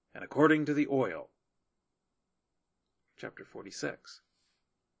 and according to the oil. Chapter 46.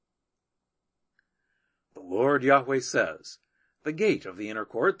 The Lord Yahweh says, The gate of the inner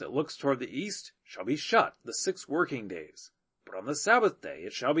court that looks toward the east shall be shut the 6 working days, but on the Sabbath day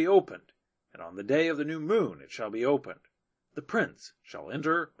it shall be opened, and on the day of the new moon it shall be opened. The prince shall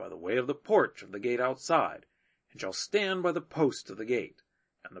enter by the way of the porch of the gate outside, and shall stand by the post of the gate,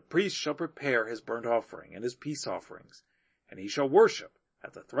 and the priest shall prepare his burnt offering and his peace offerings, and he shall worship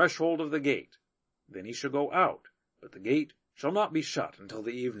at the threshold of the gate. Then he shall go out, but the gate shall not be shut until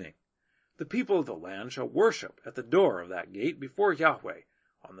the evening. The people of the land shall worship at the door of that gate before Yahweh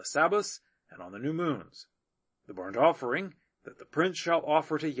on the Sabbaths and on the new moons. The burnt offering that the prince shall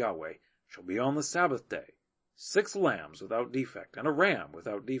offer to Yahweh shall be on the Sabbath day, 6 lambs without defect, and a ram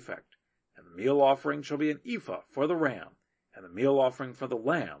without defect. And the meal offering shall be an ephah for the ram, and the meal offering for the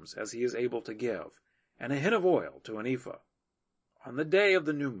lambs as he is able to give, and a hin of oil to an ephah. On the day of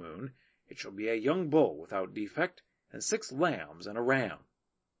the new moon it shall be a young bull without defect, and 6 lambs and a ram.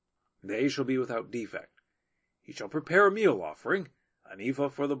 They shall be without defect. He shall prepare a meal offering, an ephah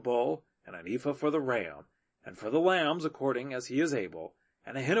for the bull, and an ephah for the ram, and for the lambs according as he is able,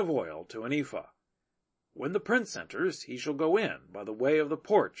 and a hin of oil to an ephah. When the prince enters, he shall go in by the way of the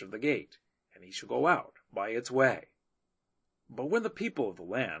porch of the gate, and he shall go out by its way. But when the people of the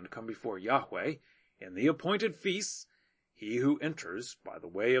land come before Yahweh in the appointed feasts, he who enters by the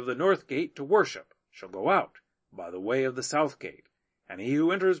way of the north gate to worship shall go out by the way of the south gate, and he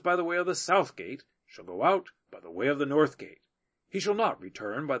who enters by the way of the south gate shall go out by the way of the north gate. He shall not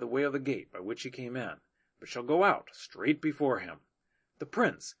return by the way of the gate by which he came in, but shall go out straight before him. The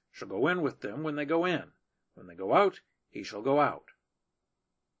prince shall go in with them when they go in. When they go out, he shall go out.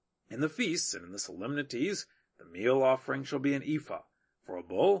 In the feasts and in the solemnities, the meal offering shall be an ephah for a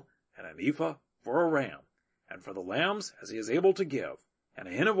bull, and an ephah for a ram, and for the lambs as he is able to give, and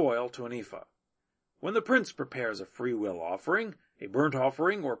a hin of oil to an ephah. When the prince prepares a freewill offering, a burnt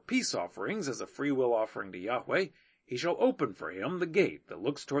offering, or peace offerings as a freewill offering to Yahweh, he shall open for him the gate that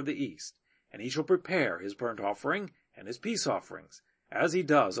looks toward the east, and he shall prepare his burnt offering and his peace offerings, as he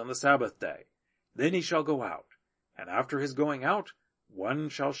does on the Sabbath day. Then he shall go out, and after his going out, one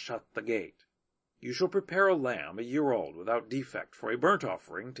shall shut the gate. You shall prepare a lamb 1 year old without defect for a burnt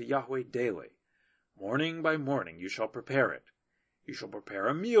offering to Yahweh daily. Morning by morning you shall prepare it. You shall prepare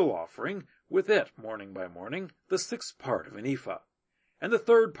a meal offering with it morning by morning, the 6th part of an ephah, and the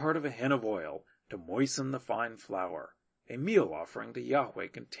 3rd part of a hin of oil to moisten the fine flour, a meal offering to Yahweh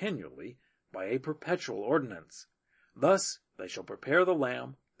continually by a perpetual ordinance. Thus they shall prepare the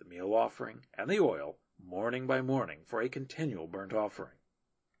lamb, the meal offering, and the oil morning by morning for a continual burnt offering.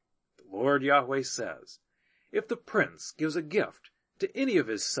 The Lord Yahweh says, if the prince gives a gift to any of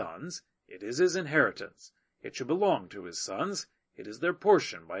his sons, it is his inheritance. It shall belong to his sons. It is their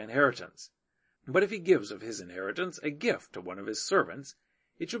portion by inheritance. But if he gives of his inheritance a gift to one of his servants,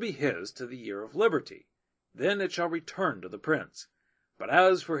 it shall be his to the year of liberty. Then it shall return to the prince. But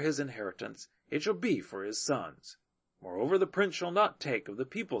as for his inheritance, it shall be for his sons. Moreover, the prince shall not take of the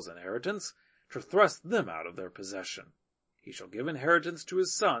people's inheritance to thrust them out of their possession. He shall give inheritance to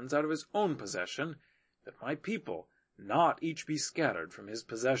his sons out of his own possession, that my people not each be scattered from his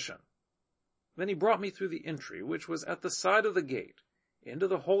possession. Then he brought me through the entry which was at the side of the gate, into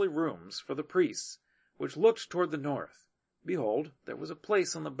the holy rooms for the priests, which looked toward the north. Behold, there was a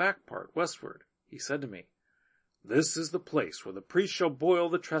place on the back part westward. He said to me, this is the place where the priests shall boil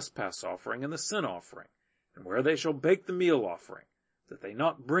the trespass offering and the sin offering, and where they shall bake the meal offering, that they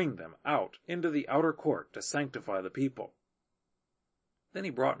not bring them out into the outer court to sanctify the people. Then he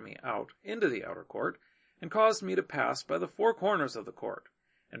brought me out into the outer court, and caused me to pass by the 4 corners of the court.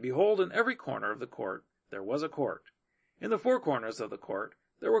 And behold, in every corner of the court there was a court. In the 4 corners of the court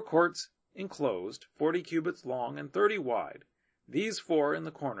there were courts enclosed, 40 cubits long and 30 wide. These 4 in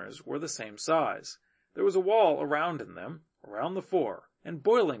the corners were the same size. There was a wall around in them, around the 4, and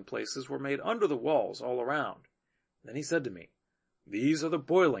boiling places were made under the walls all around. Then he said to me, these are the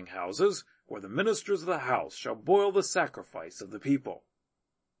boiling houses, where the ministers of the house shall boil the sacrifice of the people.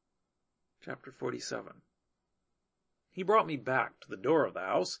 Chapter 47. He brought me back to the door of the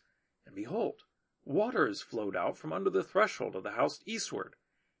house, and behold, waters flowed out from under the threshold of the house eastward.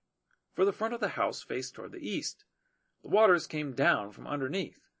 For the front of the house faced toward the east. The waters came down from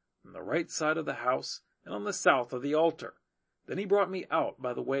underneath, on the right side of the house, and on the south of the altar. Then he brought me out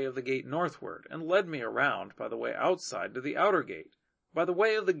by the way of the gate northward, and led me around by the way outside to the outer gate, by the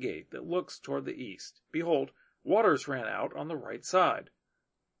way of the gate that looks toward the east. Behold, waters ran out on the right side.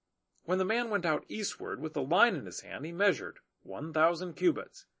 When the man went out eastward with the line in his hand, he measured 1,000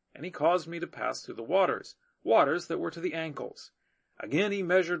 cubits, and he caused me to pass through the waters, waters that were to the ankles. Again he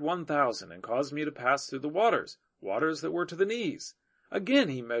measured 1,000, and caused me to pass through the waters, waters that were to the knees. Again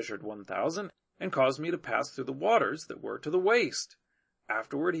he measured 1,000, and caused me to pass through the waters that were to the waist.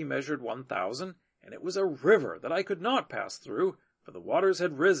 Afterward he measured 1,000, and it was a river that I could not pass through, for the waters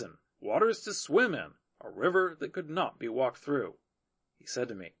had risen, waters to swim in, a river that could not be walked through. He said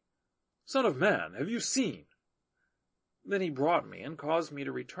to me, Son of man, have you seen? Then he brought me and caused me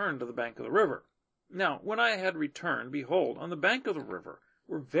to return to the bank of the river. Now, when I had returned, behold, on the bank of the river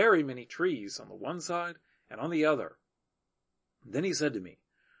were very many trees on the one side and on the other. Then he said to me,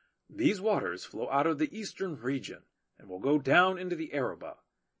 These waters flow out of the eastern region, and will go down into the Arabah.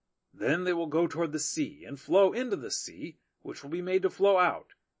 Then they will go toward the sea, and flow into the sea, which will be made to flow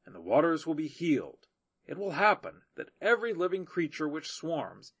out, and the waters will be healed. It will happen that every living creature which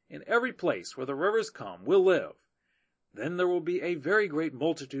swarms in every place where the rivers come will live. Then there will be a very great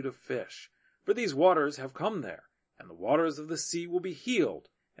multitude of fish, for these waters have come there, and the waters of the sea will be healed,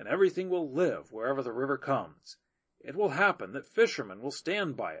 and everything will live wherever the river comes. It will happen that fishermen will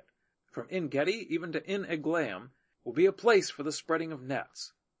stand by it. From En-gedi even to En-eglaim will be a place for the spreading of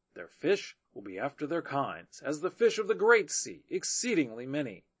nets. Their fish will be after their kinds, as the fish of the great sea, exceedingly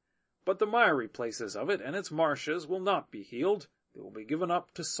many. But the miry places of it and its marshes will not be healed, they will be given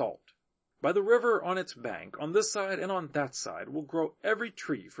up to salt. By the river on its bank, on this side and on that side, will grow every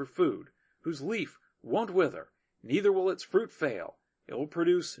tree for food, whose leaf won't wither, neither will its fruit fail. It will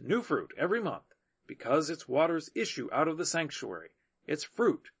produce new fruit every month, because its waters issue out of the sanctuary. Its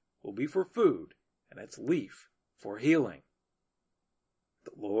fruit will be for food, and its leaf for healing.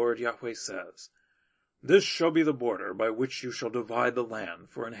 The Lord Yahweh says, "This shall be the border by which you shall divide the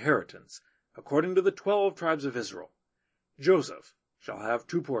land for inheritance, according to the 12 tribes of Israel. Joseph shall have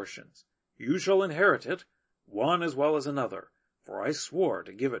 2 portions. You shall inherit it, one as well as another, for I swore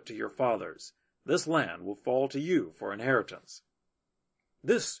to give it to your fathers. This land will fall to you for inheritance.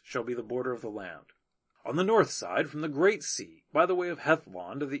 This shall be the border of the land. On the north side, from the great sea, by the way of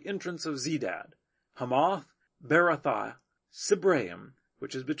Hethlon to the entrance of Zedad, Hamath, Berathiah, Sibraim,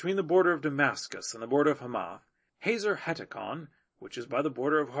 which is between the border of Damascus and the border of Hamath, Hazer Hatikon, which is by the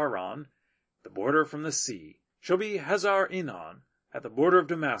border of Haran, the border from the sea, shall be Hazar Enon, at the border of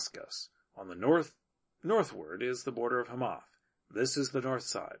Damascus. On the northward is the border of Hamath. This is the north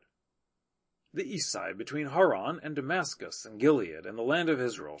side. The east side, between Haran and Damascus and Gilead and the land of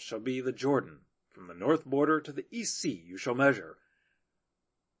Israel, shall be the Jordan. From the north border to the east sea you shall measure.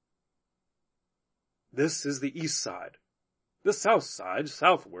 This is the east side. The south side,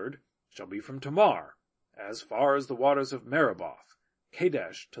 southward, shall be from Tamar, as far as the waters of Meraboth,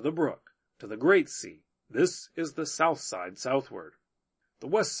 Kadesh, to the brook, to the great sea. This is the south side, southward. The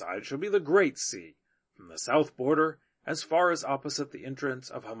west side shall be the great sea, from the south border, as far as opposite the entrance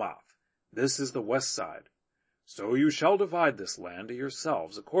of Hamath. This is the west side. So you shall divide this land to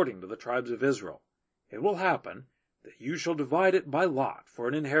yourselves according to the tribes of Israel. It will happen that you shall divide it by lot for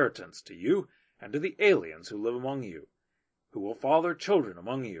an inheritance to you and to the aliens who live among you, who will father children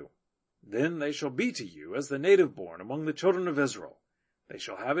among you. Then they shall be to you as the native born among the children of Israel. They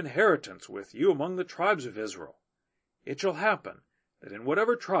shall have inheritance with you among the tribes of Israel. It shall happen that in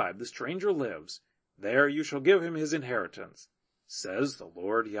whatever tribe the stranger lives, there you shall give him his inheritance, says the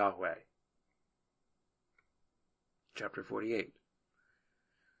Lord Yahweh." Chapter 48.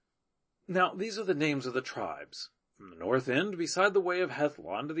 Now these are the names of the tribes. From the north end, beside the way of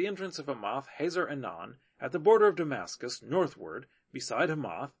Hethlon, to the entrance of Hamath, Hazer Enon, at the border of Damascus, northward, beside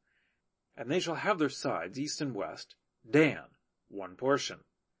Hamath, and they shall have their sides east and west, Dan, 1 portion.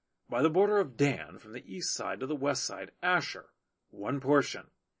 By the border of Dan, from the east side to the west side, Asher, 1 portion.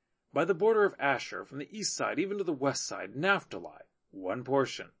 By the border of Asher, from the east side even to the west side, Naphtali, 1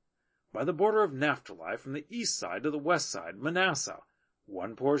 portion. By the border of Naphtali, from the east side to the west side, Manasseh,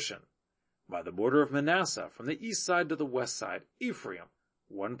 1 portion. By the border of Manasseh, from the east side to the west side, Ephraim,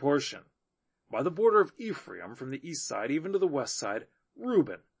 1 portion. By the border of Ephraim, from the east side even to the west side,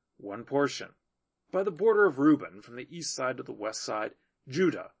 Reuben, 1 portion. By the border of Reuben, from the east side to the west side,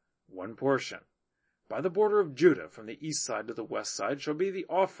 Judah, 1 portion. By the border of Judah, from the east side to the west side, shall be the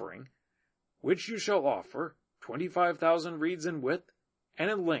offering, which you shall offer, 25,000 reeds in width, and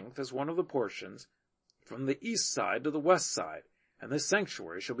in length as one of the portions, from the east side to the west side, and the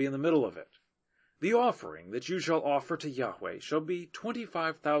sanctuary shall be in the middle of it. The offering that you shall offer to Yahweh shall be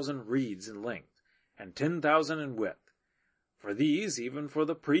 25,000 reeds in length, and 10,000 in width. For these, even for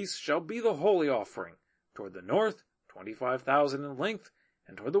the priests, shall be the holy offering, toward the north 25,000 in length,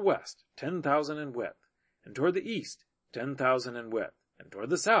 and toward the west 10,000 in width, and toward the east 10,000 in width, and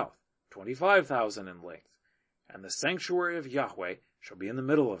toward the south 25,000 in length. And the sanctuary of Yahweh shall be in the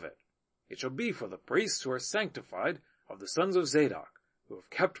middle of it. It shall be for the priests who are sanctified, of the sons of Zadok, who have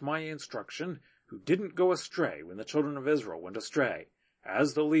kept my instruction, who didn't go astray when the children of Israel went astray,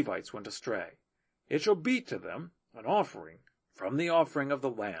 as the Levites went astray. It shall be to them an offering from the offering of the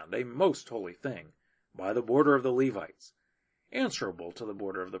land, a most holy thing, by the border of the Levites. Answerable to the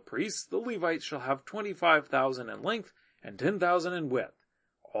border of the priests, the Levites shall have 25,000 in length, and 10,000 in width.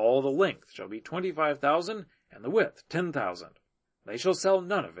 All the length shall be 25,000, and the width 10,000. They shall sell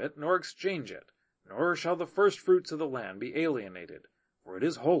none of it, nor exchange it, nor shall the first fruits of the land be alienated, for it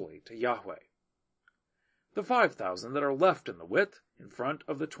is holy to Yahweh. The 5,000 that are left in the width, in front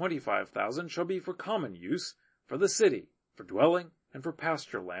of the 25,000, shall be for common use, for the city, for dwelling, and for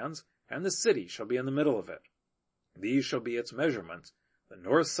pasture lands, and the city shall be in the middle of it. These shall be its measurements. the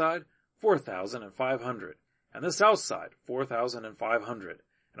north side 4,500, and the south side 4,500,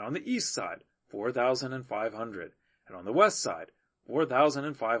 and on the east side 4,500, and on the west side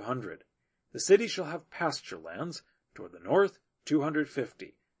 4,500. The city shall have pasture lands, toward the north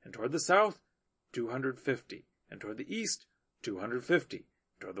 250, and toward the south 250, and toward the east 250, and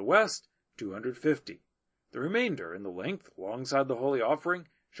toward the west 250. The remainder in the length alongside the holy offering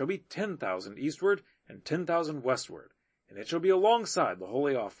shall be 10,000 eastward and 10,000 westward, and it shall be alongside the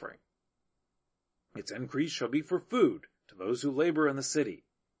holy offering. Its increase shall be for food to those who labor in the city.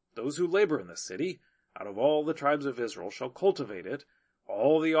 Those who labor in the city, out of all the tribes of Israel, shall cultivate it.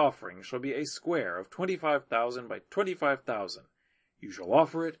 All the offering shall be a square of 25,000 by 25,000. You shall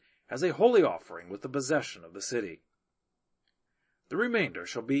offer it as a holy offering with the possession of the city. The remainder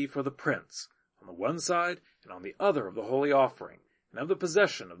shall be for the prince, on the one side and on the other of the holy offering, and of the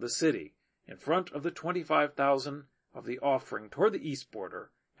possession of the city, in front of the 25,000 of the offering toward the east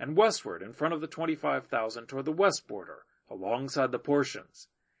border, and westward in front of the 25,000 toward the west border, alongside the portions.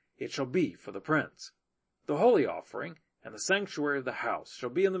 It shall be for the prince. The holy offering and the sanctuary of the house shall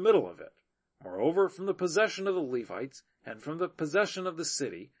be in the middle of it. Moreover, from the possession of the Levites, and from the possession of the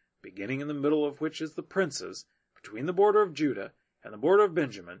city, beginning in the middle of which is the prince's, between the border of Judah and the border of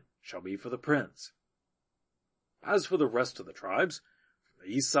Benjamin, shall be for the prince. As for the rest of the tribes, from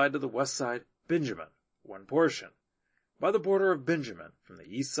the east side to the west side, Benjamin, one portion. By the border of Benjamin, from the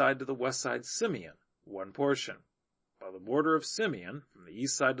east side to the west side, Simeon, one portion. By the border of Simeon, from the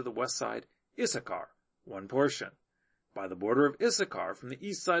east side to the west side, Issachar, one portion. By the border of Issachar, from the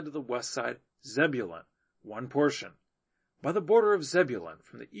east side to the west side, Zebulun, one portion. By the border of Zebulun,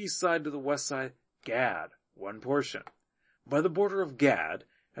 from the east side to the west side, Gad, one portion. By the border of Gad,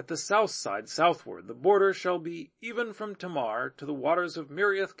 at the south side southward, the border shall be even from Tamar to the waters of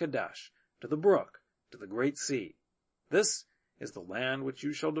Miriath Kadesh, to the brook, to the great sea. This is the land which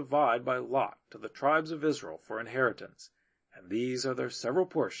you shall divide by lot to the tribes of Israel for inheritance, and these are their several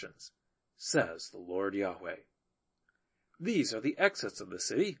portions, says the Lord Yahweh. These are the exits of the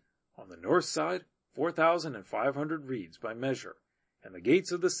city. On the north side, 4,500 reeds by measure, and the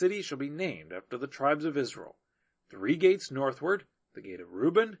gates of the city shall be named after the tribes of Israel. 3 gates northward, the gate of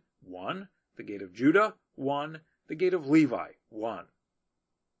Reuben, 1, the gate of Judah, 1, the gate of Levi, 1.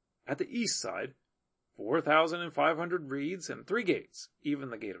 At the east side, 4,500 reeds and 3 gates, even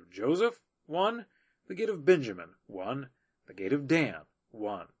the gate of Joseph, 1, the gate of Benjamin, 1, the gate of Dan,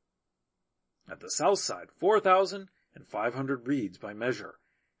 1. At the south side, 4,500 reeds by measure,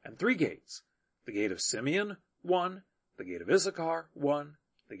 and 3 gates, the gate of Simeon, 1, the gate of Issachar, 1,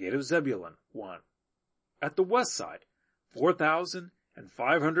 the gate of Zebulun, 1. At the west side,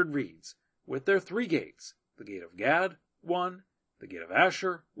 4,500 reeds, with their 3 gates, the gate of Gad, 1, the gate of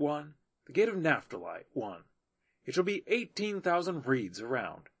Asher, 1, the gate of Naphtali, 1. It shall be 18,000 reeds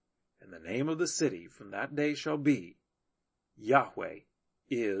around, and the name of the city from that day shall be, Yahweh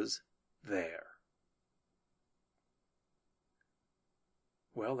is there.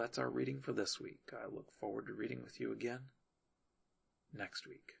 Well, that's our reading for this week. I look forward to reading with you again next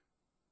week.